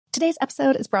Today's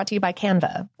episode is brought to you by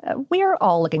Canva. We're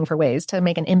all looking for ways to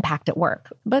make an impact at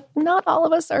work, but not all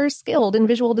of us are skilled in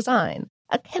visual design.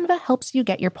 Canva helps you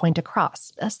get your point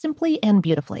across, simply and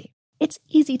beautifully. It's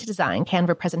easy to design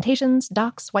Canva presentations,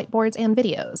 docs, whiteboards, and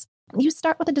videos. You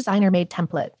start with a designer-made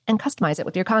template and customize it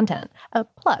with your content.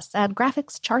 Plus, add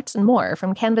graphics, charts, and more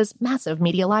from Canva's massive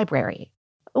media library.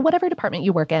 Whatever department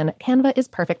you work in, Canva is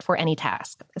perfect for any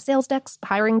task. Sales decks,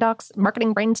 hiring docs,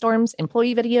 marketing brainstorms,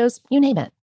 employee videos, you name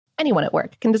it. Anyone at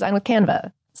work can design with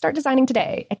Canva. Start designing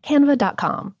today at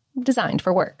canva.com. Designed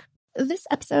for work. This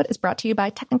episode is brought to you by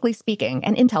Technically Speaking,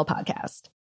 an Intel podcast.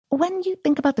 When you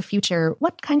think about the future,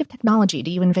 what kind of technology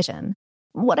do you envision?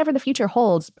 Whatever the future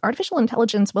holds, artificial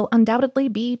intelligence will undoubtedly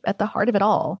be at the heart of it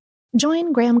all.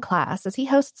 Join Graham Class as he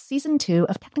hosts Season 2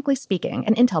 of Technically Speaking,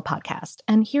 an Intel podcast,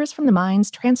 and hears from the minds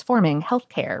transforming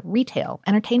healthcare, retail,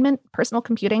 entertainment, personal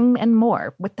computing, and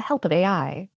more with the help of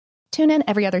AI. Tune in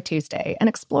every other Tuesday and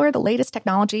explore the latest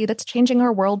technology that's changing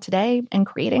our world today and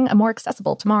creating a more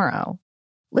accessible tomorrow.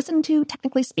 Listen to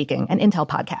Technically Speaking, an Intel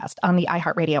podcast on the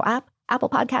iHeartRadio app, Apple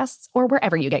Podcasts, or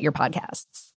wherever you get your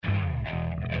podcasts.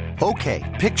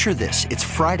 Okay, picture this. It's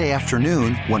Friday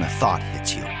afternoon when a thought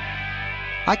hits you.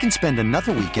 I can spend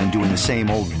another weekend doing the same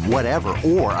old whatever,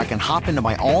 or I can hop into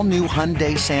my all-new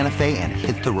Hyundai Santa Fe and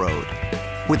hit the road.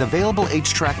 With available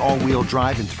H-Track all-wheel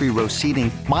drive and 3-row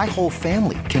seating, my whole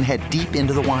family can head deep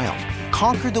into the wild.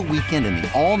 Conquer the weekend in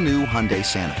the all-new Hyundai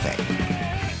Santa Fe.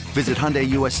 Visit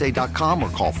HyundaiUSA.com or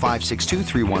call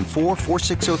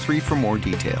 562-314-4603 for more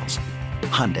details.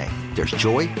 Hyundai, there's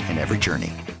joy in every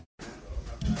journey.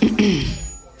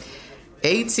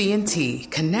 AT&T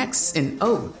connects an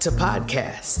ode to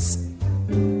podcasts.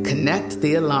 Connect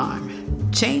the alarm.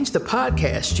 Change the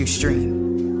podcast you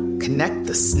stream. Connect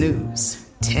the snooze.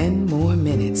 10 more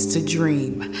minutes to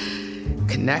dream.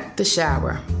 Connect the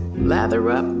shower. Lather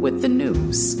up with the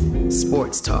news.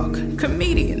 Sports talk,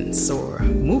 comedians, or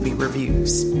movie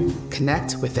reviews.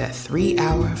 Connect with that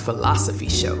 3-hour philosophy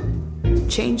show.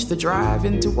 Change the drive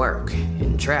into work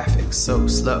in traffic so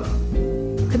slow.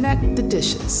 Connect the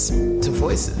dishes to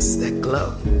voices that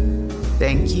glow.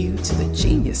 Thank you to the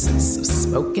geniuses of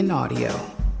spoken audio.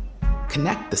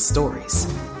 Connect the stories.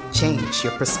 Change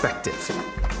your perspective.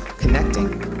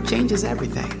 Connecting changes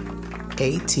everything.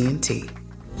 AT&T.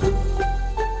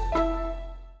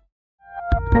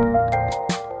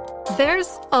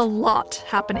 There's a lot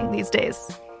happening these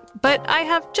days, but I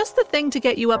have just the thing to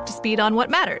get you up to speed on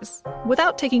what matters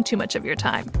without taking too much of your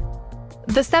time.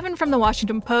 The 7 from the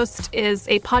Washington Post is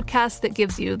a podcast that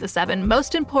gives you the 7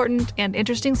 most important and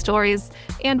interesting stories,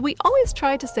 and we always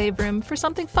try to save room for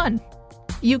something fun.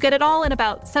 You get it all in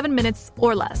about 7 minutes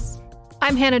or less.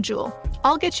 I'm Hannah Jewell.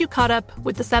 I'll get you caught up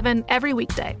with the 7 every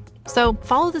weekday. So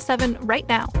follow the 7 right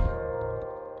now.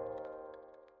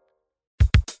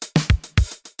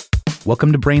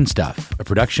 Welcome to Brain Stuff, a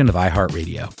production of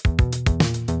iHeartRadio.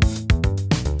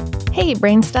 Hey,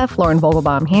 Brain Stuff, Lauren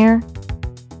Vogelbaum here.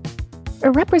 A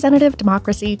representative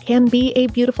democracy can be a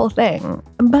beautiful thing,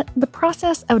 but the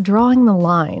process of drawing the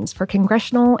lines for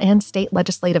congressional and state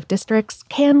legislative districts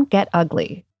can get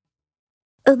ugly.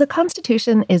 The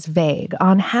Constitution is vague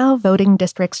on how voting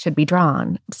districts should be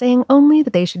drawn, saying only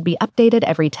that they should be updated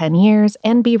every 10 years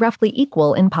and be roughly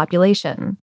equal in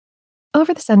population.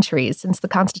 Over the centuries since the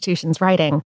Constitution's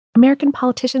writing, American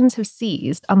politicians have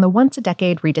seized on the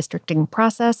once-a-decade redistricting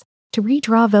process to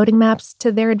redraw voting maps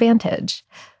to their advantage.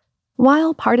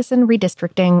 While partisan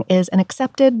redistricting is an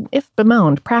accepted, if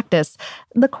bemoaned, practice,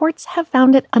 the courts have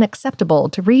found it unacceptable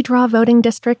to redraw voting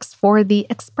districts for the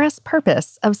express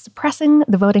purpose of suppressing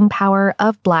the voting power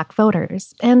of Black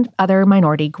voters and other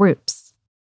minority groups.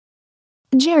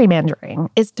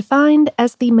 Gerrymandering is defined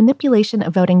as the manipulation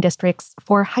of voting districts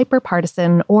for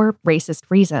hyperpartisan or racist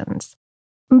reasons.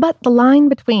 But the line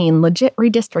between legit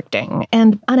redistricting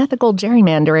and unethical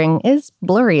gerrymandering is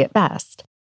blurry at best.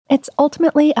 It's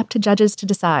ultimately up to judges to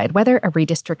decide whether a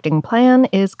redistricting plan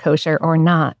is kosher or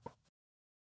not.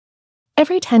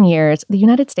 Every 10 years, the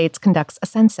United States conducts a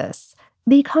census.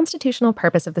 The constitutional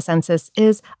purpose of the census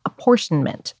is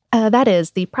apportionment. That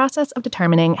is, the process of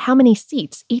determining how many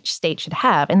seats each state should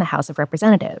have in the House of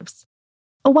Representatives.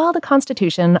 While the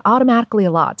Constitution automatically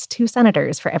allots 2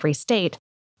 senators for every state,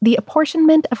 the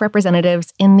apportionment of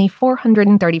representatives in the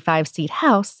 435-seat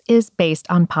House is based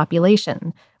on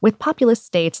population, with populous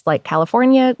states like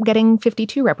California getting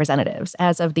 52 representatives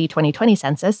as of the 2020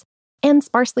 census, and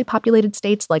sparsely populated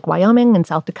states like Wyoming and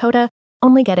South Dakota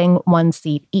only getting 1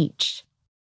 seat each.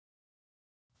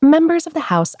 Members of the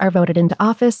House are voted into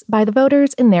office by the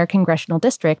voters in their congressional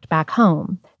district back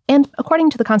home, and according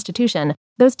to the Constitution,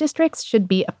 those districts should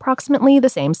be approximately the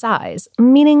same size,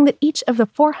 meaning that each of the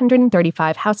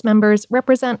 435 House members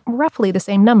represent roughly the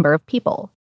same number of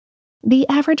people. The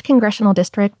average congressional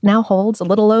district now holds a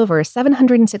little over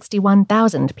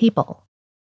 761,000 people.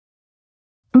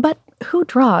 But who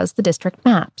draws the district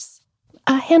maps?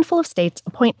 A handful of states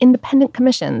appoint independent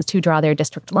commissions to draw their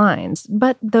district lines,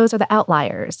 but those are the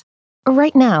outliers.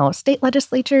 Right now, state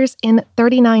legislatures in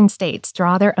 39 states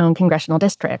draw their own congressional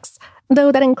districts,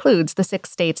 though that includes the 6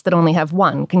 states that only have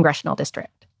one congressional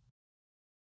district.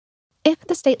 If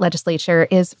the state legislature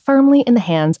is firmly in the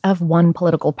hands of one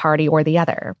political party or the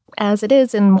other, as it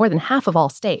is in more than half of all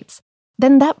states,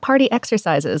 then that party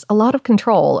exercises a lot of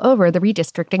control over the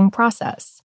redistricting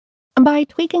process. By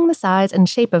tweaking the size and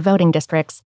shape of voting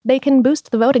districts, they can boost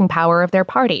the voting power of their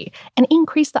party and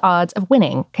increase the odds of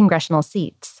winning congressional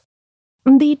seats.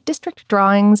 The district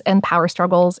drawings and power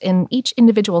struggles in each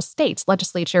individual state's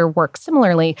legislature work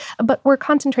similarly, but we're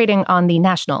concentrating on the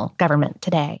national government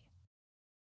today.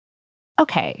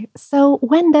 Okay, so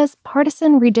when does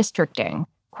partisan redistricting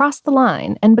cross the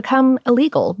line and become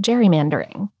illegal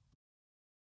gerrymandering?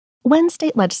 When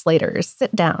state legislators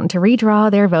sit down to redraw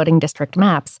their voting district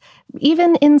maps,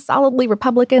 even in solidly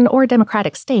Republican or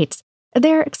Democratic states,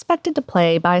 they're expected to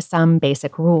play by some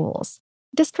basic rules.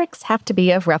 Districts have to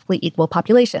be of roughly equal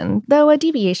population, though a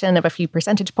deviation of a few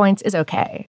percentage points is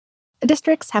okay.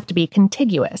 Districts have to be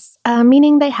contiguous,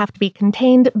 meaning they have to be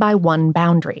contained by one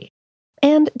boundary.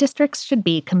 And districts should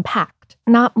be compact,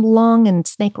 not long and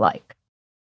snake-like.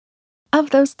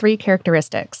 Of those 3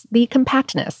 characteristics, the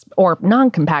compactness or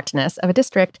non-compactness of a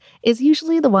district is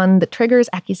usually the one that triggers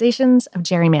accusations of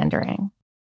gerrymandering.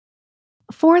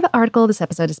 For the article this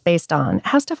episode is based on,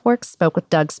 How Stuff Works spoke with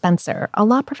Doug Spencer, a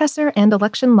law professor and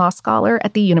election law scholar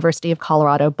at the University of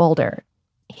Colorado Boulder.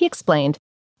 He explained,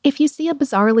 if you see a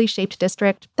bizarrely shaped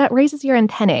district, that raises your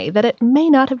antennae that it may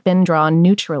not have been drawn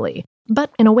neutrally,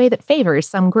 but in a way that favors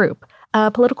some group, a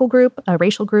political group, a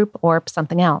racial group, or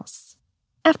something else.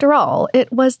 After all,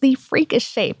 it was the freakish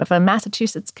shape of a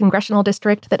Massachusetts congressional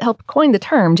district that helped coin the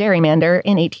term gerrymander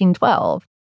in 1812.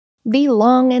 The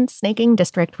long and snaking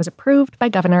district was approved by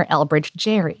Governor Elbridge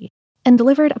Gerry and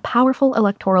delivered a powerful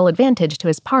electoral advantage to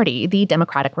his party, the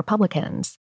Democratic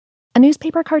Republicans. A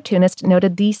newspaper cartoonist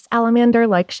noted the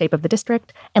salamander-like shape of the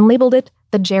district and labeled it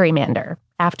the gerrymander,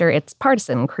 after its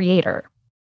partisan creator.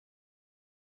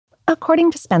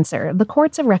 According to Spencer, the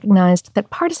courts have recognized that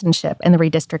partisanship in the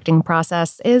redistricting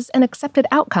process is an accepted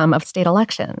outcome of state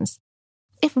elections.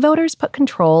 If voters put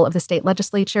control of the state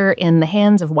legislature in the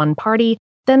hands of one party,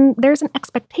 then there's an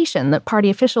expectation that party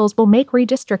officials will make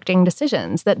redistricting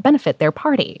decisions that benefit their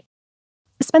party.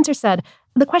 Spencer said,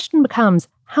 the question becomes,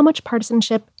 how much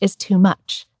partisanship is too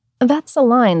much? That's a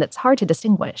line that's hard to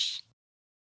distinguish.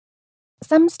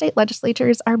 Some state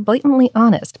legislatures are blatantly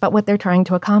honest about what they're trying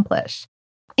to accomplish.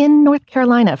 In North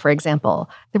Carolina, for example,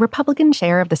 the Republican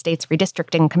chair of the state's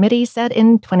redistricting committee said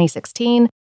in 2016,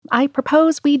 I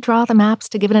propose we draw the maps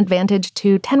to give an advantage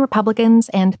to 10 Republicans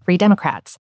and 3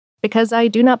 Democrats, because I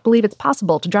do not believe it's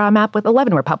possible to draw a map with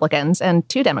 11 Republicans and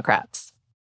 2 Democrats.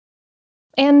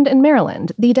 And in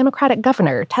Maryland, the Democratic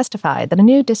governor testified that a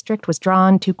new district was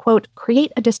drawn to, quote,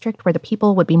 create a district where the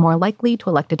people would be more likely to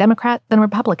elect a Democrat than a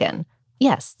Republican.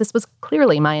 Yes, this was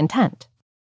clearly my intent.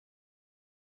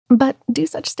 But do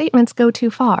such statements go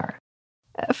too far?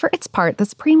 For its part, the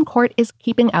Supreme Court is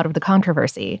keeping out of the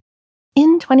controversy.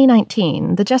 In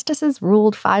 2019, the justices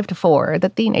ruled 5-4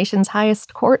 that the nation's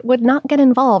highest court would not get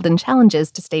involved in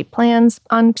challenges to state plans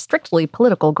on strictly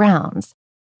political grounds.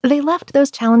 They left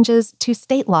those challenges to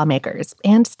state lawmakers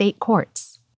and state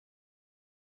courts.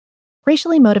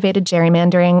 Racially motivated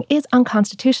gerrymandering is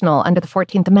unconstitutional under the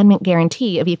 14th Amendment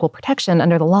guarantee of equal protection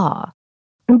under the law.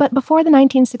 But before the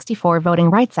 1964 Voting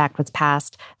Rights Act was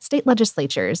passed, state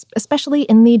legislatures, especially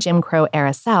in the Jim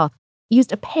Crow-era South,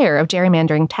 used a pair of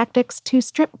gerrymandering tactics to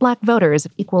strip Black voters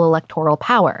of equal electoral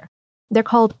power. They're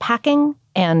called packing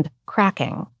and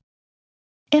cracking.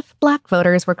 If Black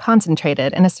voters were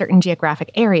concentrated in a certain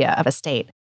geographic area of a state,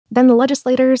 then the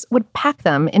legislators would pack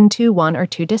them into 1 or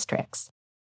 2 districts.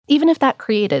 Even if that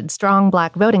created strong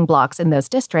Black voting blocks in those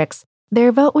districts,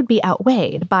 their vote would be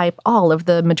outweighed by all of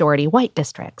the majority white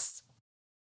districts.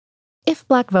 If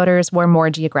Black voters were more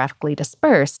geographically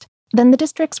dispersed, then the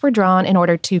districts were drawn in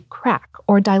order to crack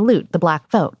or dilute the Black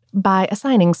vote by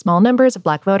assigning small numbers of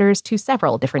Black voters to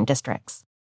several different districts.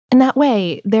 In that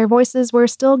way, their voices were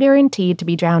still guaranteed to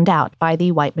be drowned out by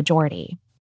the white majority.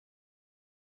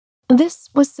 This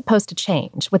was supposed to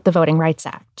change with the Voting Rights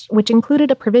Act, which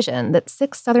included a provision that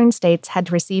 6 southern states had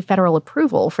to receive federal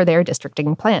approval for their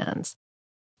districting plans.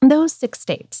 Those 6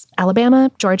 states, Alabama,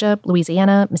 Georgia,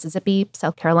 Louisiana, Mississippi,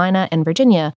 South Carolina, and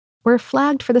Virginia, were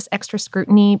flagged for this extra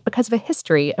scrutiny because of a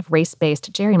history of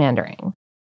race-based gerrymandering.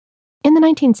 In the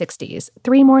 1960s,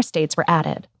 3 more states were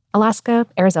added: Alaska,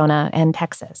 Arizona, and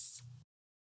Texas.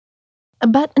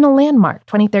 But in a landmark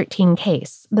 2013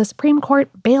 case, the Supreme Court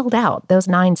bailed out those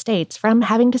 9 states from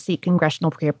having to seek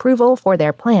congressional pre-approval for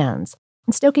their plans,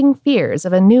 stoking fears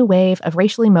of a new wave of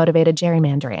racially motivated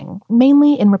gerrymandering,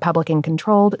 mainly in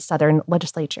Republican-controlled Southern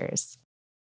legislatures.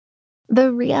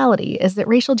 The reality is that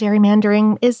racial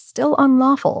gerrymandering is still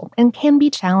unlawful and can be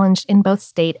challenged in both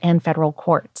state and federal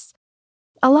courts.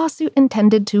 A lawsuit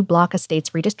intended to block a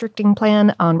state's redistricting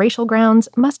plan on racial grounds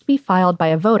must be filed by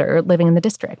a voter living in the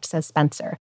district, says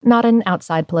Spencer, not an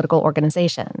outside political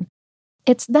organization.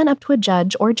 It's then up to a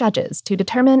judge or judges to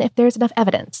determine if there's enough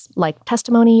evidence, like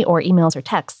testimony or emails or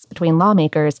texts between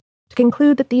lawmakers, to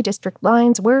conclude that the district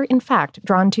lines were, in fact,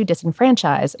 drawn to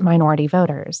disenfranchise minority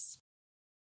voters.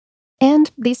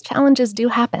 And these challenges do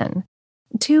happen.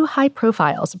 2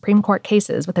 high-profile Supreme Court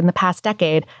cases within the past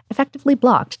decade effectively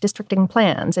blocked districting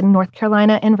plans in North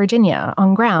Carolina and Virginia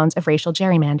on grounds of racial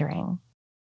gerrymandering.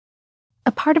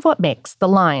 A part of what makes the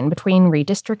line between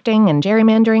redistricting and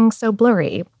gerrymandering so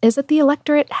blurry is that the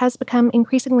electorate has become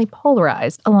increasingly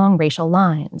polarized along racial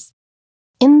lines.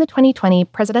 In the 2020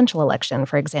 presidential election,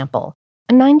 for example,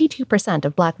 92%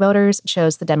 of Black voters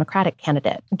chose the Democratic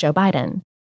candidate, Joe Biden.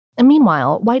 And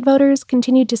meanwhile, white voters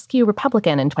continued to skew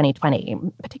Republican in 2020,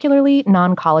 particularly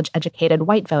non-college educated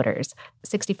white voters,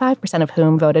 65% of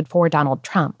whom voted for Donald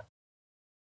Trump.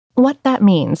 What that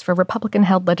means for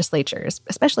Republican-held legislatures,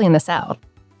 especially in the South,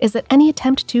 is that any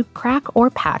attempt to crack or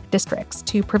pack districts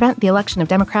to prevent the election of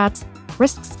Democrats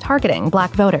risks targeting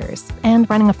Black voters and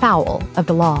running afoul of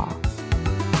the law.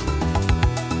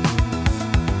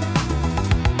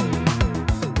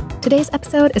 Today's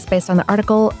episode is based on the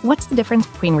article, What's the Difference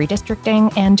Between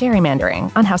Redistricting and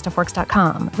Gerrymandering on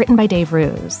HowStuffWorks.com, written by Dave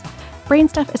Roos.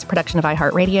 Brainstuff is a production of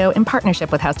iHeartRadio in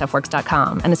partnership with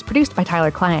HowStuffWorks.com and is produced by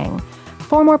Tyler Klang.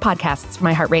 For more podcasts from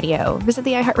iHeartRadio, visit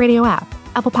the iHeartRadio app,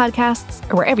 Apple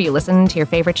Podcasts, or wherever you listen to your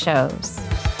favorite shows.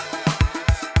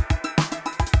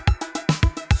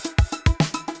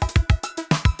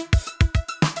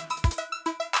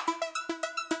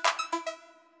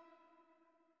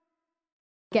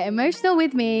 Get emotional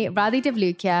with me, Radhi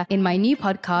Devlukia, in my new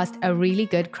podcast, A Really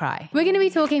Good Cry. We're going to be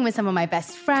talking with some of my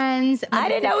best friends. I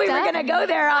didn't know we were going to go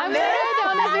there on this.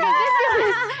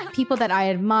 People that I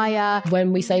admire.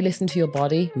 When we say listen to your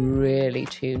body, really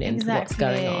tune into what's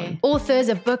going on. Authors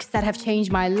of books that have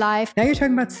changed my life. Now you're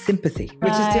talking about sympathy,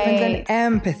 which is different than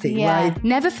empathy, right?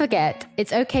 Never forget,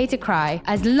 it's okay to cry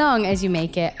as long as you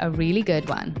make it a really good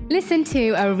one. Listen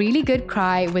to A Really Good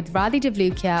Cry with Radhi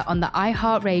Devlukia on the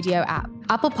iHeartRadio app,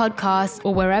 Apple Podcasts,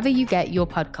 or wherever you get your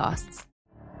podcasts.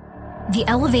 The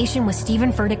Elevation with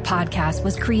Stephen Furtick podcast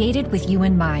was created with you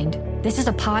in mind. This is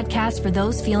a podcast for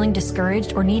those feeling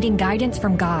discouraged or needing guidance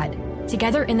from God.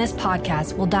 Together in this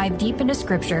podcast, we'll dive deep into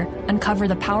Scripture, uncover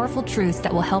the powerful truths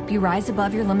that will help you rise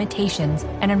above your limitations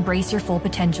and embrace your full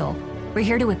potential. We're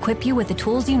here to equip you with the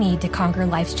tools you need to conquer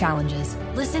life's challenges.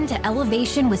 Listen to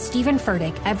Elevation with Stephen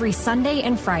Furtick every Sunday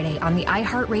and Friday on the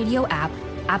iHeartRadio app,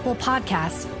 Apple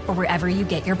Podcasts, or wherever you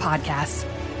get your podcasts.